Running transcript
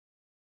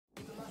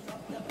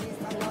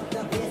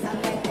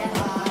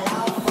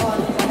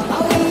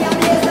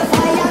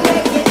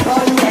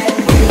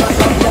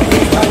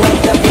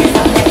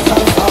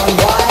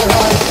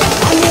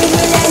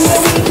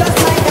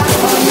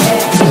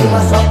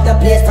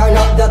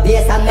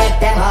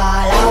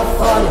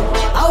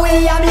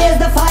we a blaze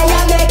the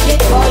fire, make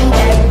it bun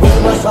dem.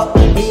 Beam us up,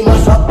 beam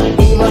us up,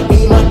 beam us,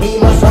 beam us,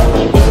 beam us up,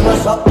 beam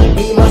us up,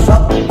 beam us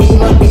up,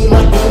 beam us, beam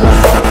us, beam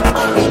us up.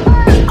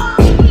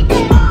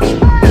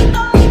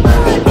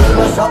 Beam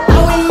us up,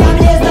 and we a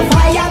blaze the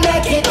fire,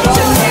 make it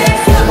bun dem.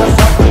 Beam us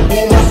up,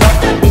 beam us up,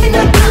 beam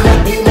us, beam us,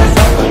 beam us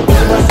up,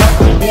 beam us up,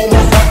 beam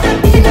us up,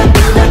 beam us,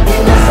 beam us,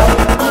 beam us up.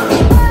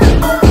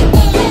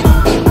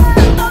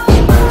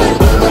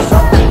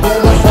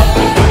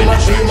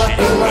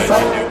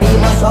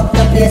 Up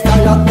the place,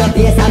 turn up the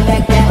bass and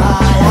make them all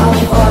have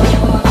fun.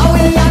 And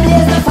we a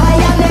blaze the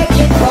fire, make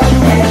it bun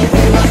dem.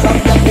 Mash up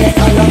the place,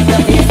 turn up the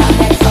bass and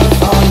make some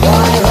fun.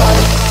 Boy run,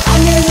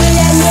 and then we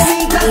end the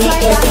week just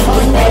like that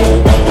bun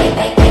dem.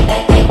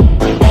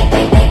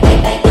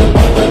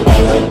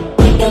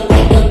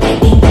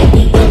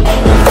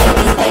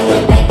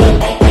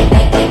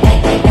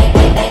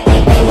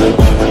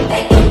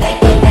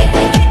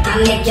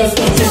 And make your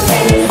speeches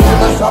ready.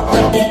 Mash up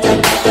the beat.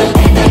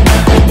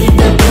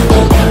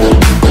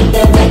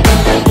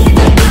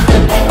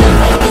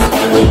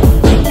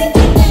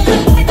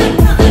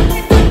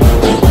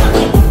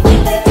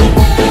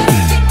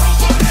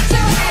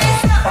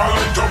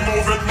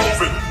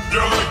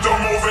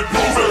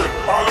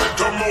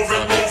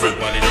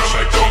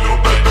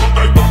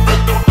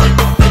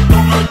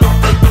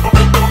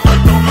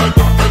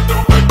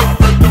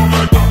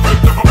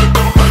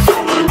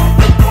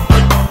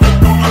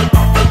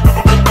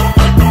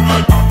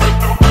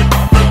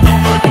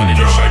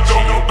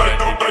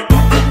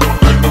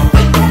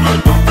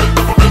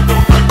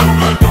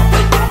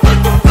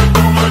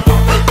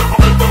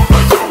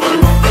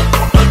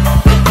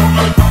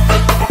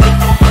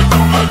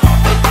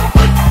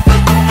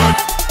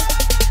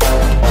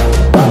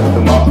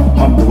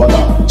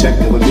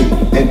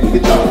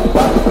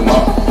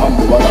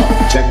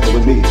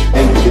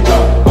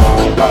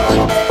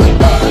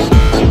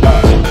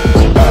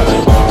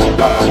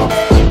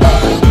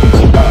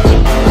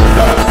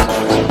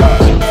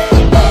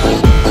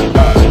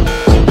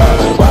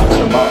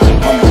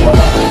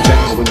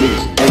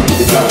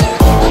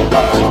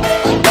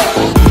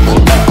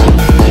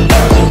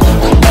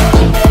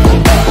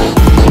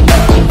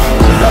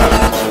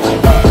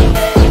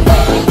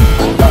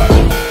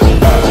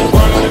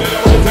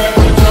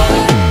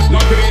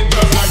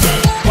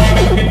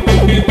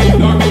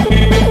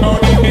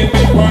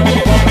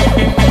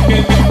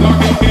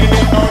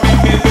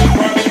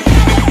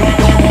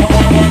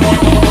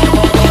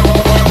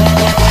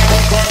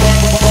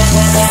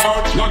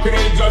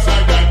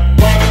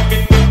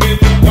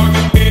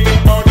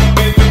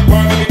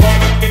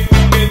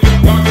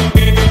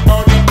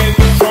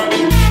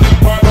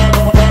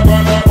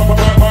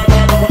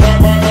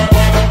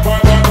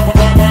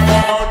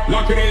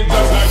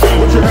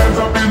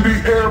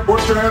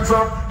 Hands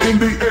up in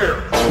the air,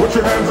 put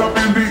your hands up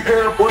in the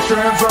air, put your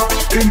hands up.